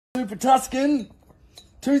Super Tuscan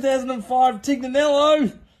 2005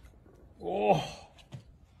 Tignanello. Oh,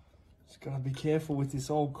 just gotta be careful with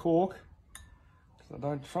this old cork because I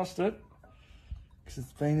don't trust it because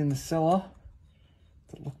it's been in the cellar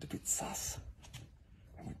that looked a bit sus.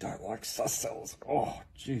 And we don't like sus cellars. Oh,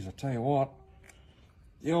 geez, I tell you what.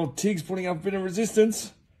 The old Tig's putting up a bit of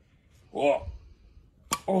resistance. Oh,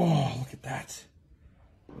 oh, look at that.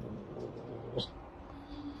 Oh.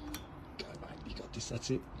 Go, mate, you got this,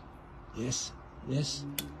 that's it. Yes, yes.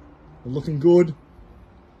 We're looking good.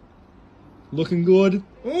 Looking good.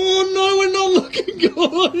 Oh, no, we're not looking good.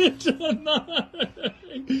 No,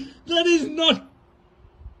 that is not.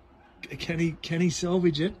 Can he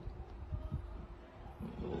salvage it?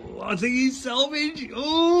 Oh, I think he's salvage.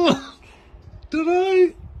 Oh, did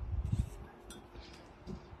I?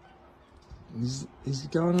 Is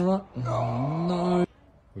it going all right? Oh, no.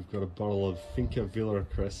 We've got a bottle of Finca Villa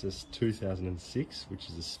Cresces 2006, which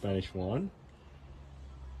is a Spanish wine.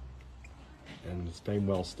 And it's been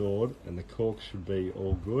well stored, and the cork should be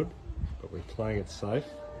all good, but we're playing it safe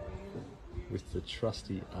with the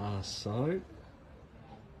trusty RSO.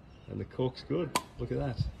 And the cork's good. Look at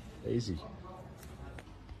that. Easy.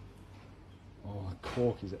 Oh, the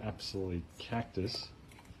cork is absolutely cactus.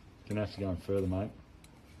 Gonna have to go in further, mate.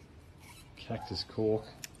 Cactus cork.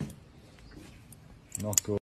 Not good.